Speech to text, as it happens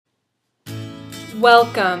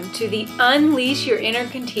Welcome to the Unleash Your Inner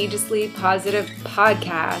Contagiously Positive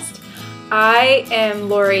podcast. I am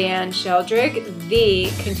Lorianne Sheldrick, the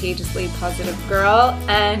Contagiously Positive Girl,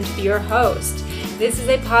 and your host. This is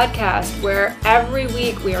a podcast where every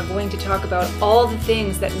week we are going to talk about all the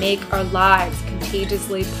things that make our lives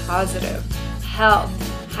contagiously positive. Health,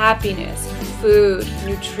 happiness, food,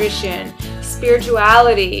 nutrition,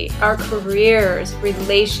 spirituality, our careers,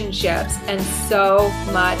 relationships, and so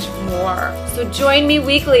much more. So join me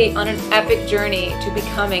weekly on an epic journey to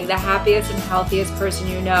becoming the happiest and healthiest person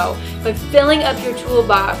you know by filling up your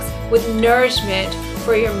toolbox with nourishment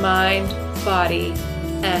for your mind, body,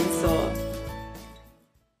 and soul.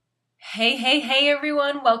 Hey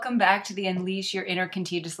everyone. Welcome back to the Unleash Your Inner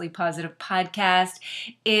Contagiously Positive podcast.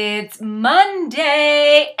 It's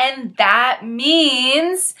Monday, and that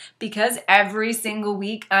means because every single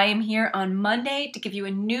week I am here on Monday to give you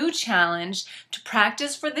a new challenge to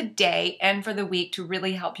practice for the day and for the week to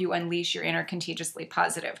really help you unleash your inner contagiously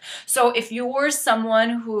positive. So if you're someone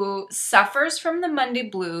who suffers from the Monday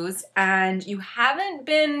blues and you haven't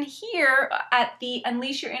been here at the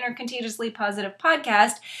Unleash Your Inner Contagiously Positive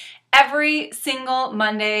podcast, every single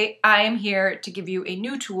Monday, I am here to give you a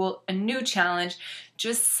new tool, a new challenge,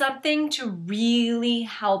 just something to really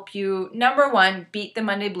help you, number one, beat the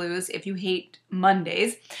Monday blues if you hate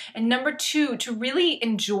Mondays, and number two, to really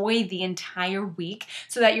enjoy the entire week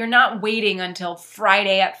so that you're not waiting until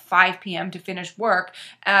Friday at 5 p.m. to finish work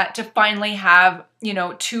to finally have,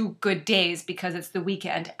 2 good days because it's the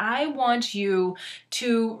weekend. I want you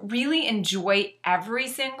to really enjoy every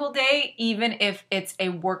single day, even if it's a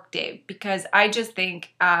work day, because I just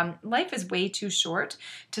think life is way too short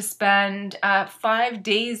to spend 5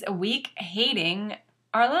 days a week hating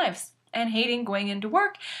our lives and hating going into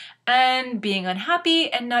work and being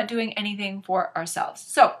unhappy and not doing anything for ourselves.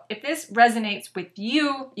 So if this resonates with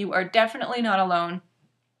you, you are definitely not alone.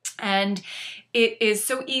 And it is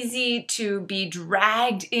so easy to be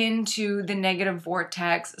dragged into the negative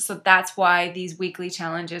vortex. So that's why these weekly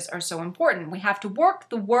challenges are so important. We have to work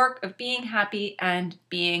the work of being happy and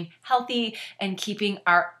being healthy and keeping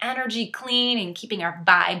our energy clean and keeping our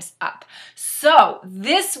vibes up. So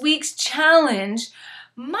this week's challenge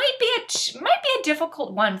might be a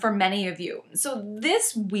difficult one for many of you. So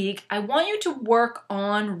this week, I want you to work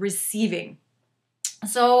on receiving.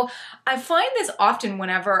 So I find this often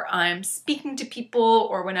whenever I'm speaking to people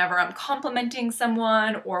or whenever I'm complimenting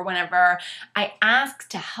someone or whenever I ask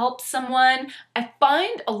to help someone, I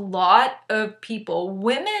find a lot of people,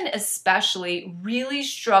 women especially, really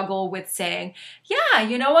struggle with saying, yeah,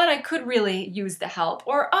 you know what, I could really use the help,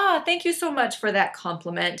 or thank you so much for that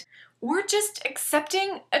compliment. Or just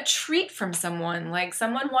accepting a treat from someone, like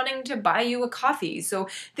someone wanting to buy you a coffee. So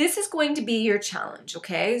this is going to be your challenge,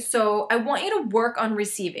 okay? So I want you to work on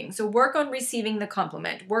receiving. So work on receiving the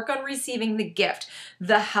compliment, work on receiving the gift,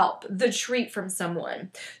 the help, the treat from someone.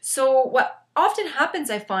 So what often happens,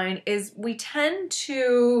 I find, is we tend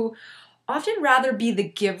to often rather be the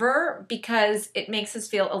giver because it makes us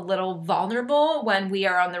feel a little vulnerable when we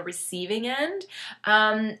are on the receiving end.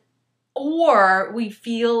 Or we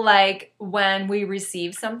feel like when we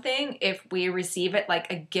receive something, if we receive it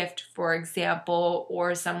like a gift, for example,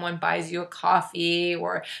 or someone buys you a coffee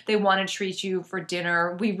or they want to treat you for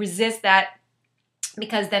dinner, we resist that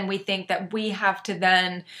because then we think that we have to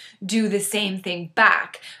then do the same thing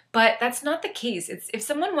back. But that's not the case. If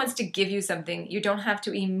someone wants to give you something, you don't have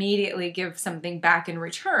to immediately give something back in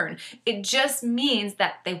return. It just means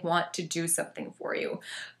that they want to do something for you.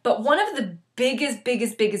 But one of the biggest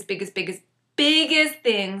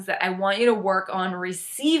things that I want you to work on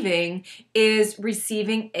receiving is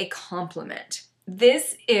receiving a compliment.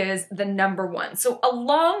 This is the number one. So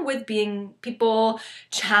along with being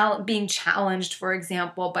challenged, for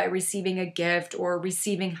example, by receiving a gift or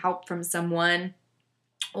receiving help from someone,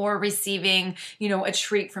 or receiving, a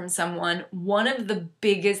treat from someone, one of the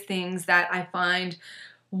biggest things that I find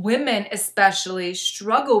women especially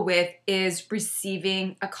struggle with is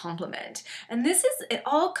receiving a compliment. And it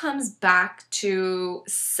all comes back to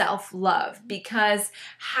self-love, because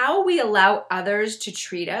how we allow others to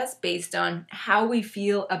treat us based on how we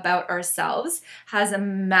feel about ourselves has a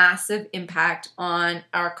massive impact on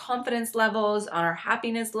our confidence levels, on our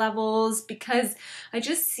happiness levels, because I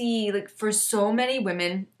just see, like, for so many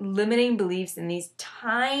women, limiting beliefs and these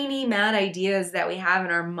tiny mad ideas that we have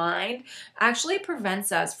in our mind actually prevents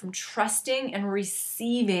us from trusting and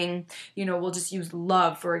receiving, we'll just use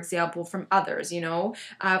love, for example, from others,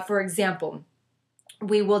 for example,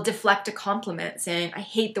 we will deflect a compliment saying, I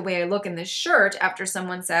hate the way I look in this shirt after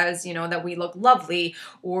someone says, that we look lovely.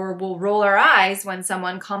 Or we'll roll our eyes when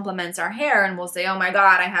someone compliments our hair and we'll say, oh my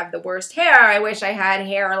God, I have the worst hair. I wish I had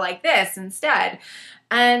hair like this instead.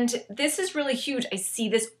 And this is really huge. I see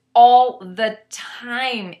this all the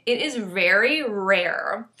time. It is very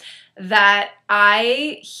rare that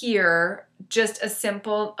I hear just a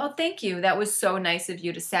simple, oh, thank you. That was so nice of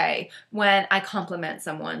you to say when I compliment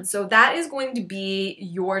someone. So that is going to be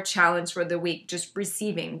your challenge for the week, just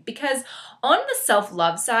receiving. Because on the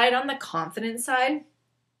self-love side, on the confidence side,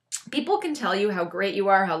 people can tell you how great you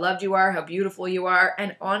are, how loved you are, how beautiful you are.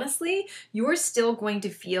 And honestly, you're still going to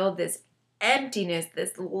feel this emptiness,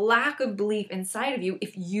 this lack of belief inside of you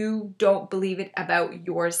if you don't believe it about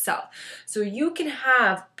yourself. So you can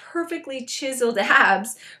have perfectly chiseled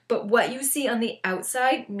abs, but what you see on the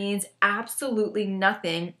outside means absolutely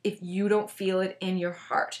nothing if you don't feel it in your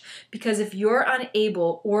heart. Because if you're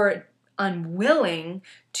unable or unwilling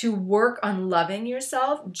to work on loving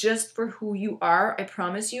yourself just for who you are, I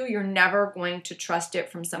promise you, you're never going to trust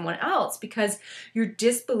it from someone else, because your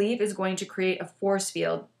disbelief is going to create a force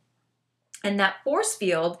field. And that force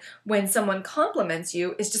field, when someone compliments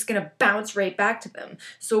you, is just going to bounce right back to them.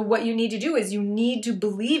 So what you need to do is you need to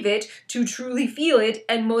believe it to truly feel it,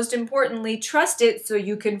 and most importantly, trust it so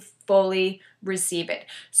you can fully receive it.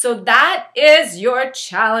 So that is your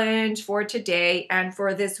challenge for today and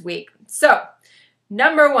for this week. So,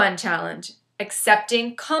 number 1 challenge,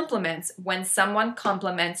 accepting compliments. When someone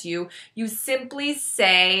compliments you, you simply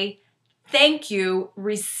say, thank you,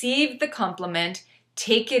 receive the compliment,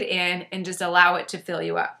 take it in, and just allow it to fill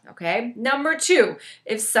you up, okay? Number 2,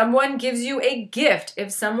 if someone gives you a gift,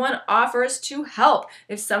 if someone offers to help,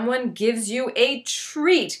 if someone gives you a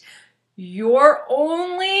treat, the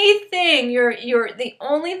only thing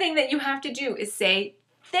that you have to do is say,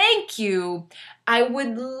 thank you, I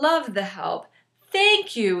would love the help.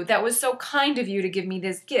 Thank you, that was so kind of you to give me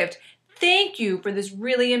this gift. Thank you for this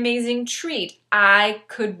really amazing treat. I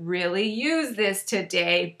could really use this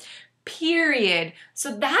today. Period.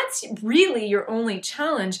 So that's really your only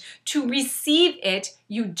challenge. To receive it,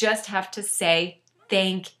 you just have to say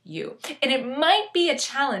thank you. And it might be a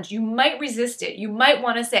challenge. You might resist it. You might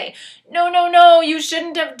want to say, no, you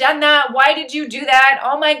shouldn't have done that. Why did you do that?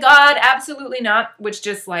 Oh my God, absolutely not. Which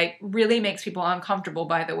just really makes people uncomfortable,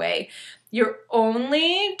 by the way. Your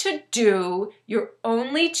only to-do, your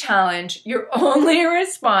only challenge, your only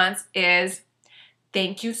response is,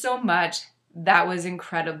 thank you so much. That was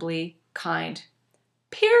incredibly kind.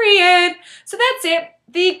 Period. So that's it.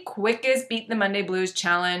 The quickest Beat the Monday Blues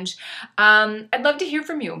challenge. I'd love to hear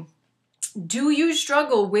from you. Do you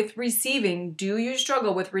struggle with receiving? Do you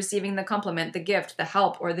struggle with receiving the compliment, the gift, the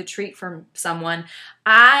help, or the treat from someone?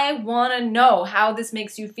 I want to know how this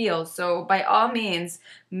makes you feel. So by all means,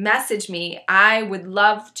 message me. I would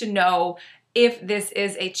love to know if this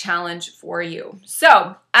is a challenge for you.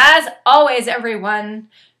 So as always, everyone,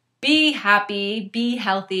 be happy, be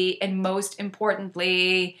healthy, and most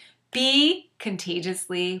importantly, be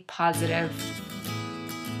contagiously positive.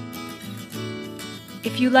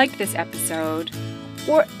 If you liked this episode,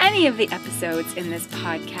 or any of the episodes in this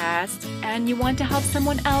podcast, and you want to help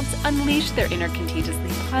someone else unleash their inner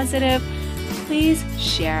contagiously positive, please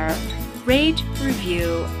share, rate,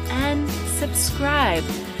 review, and subscribe.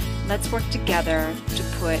 Let's work together to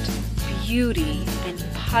put beauty and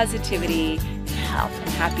positivity, health and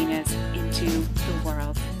happiness into the world.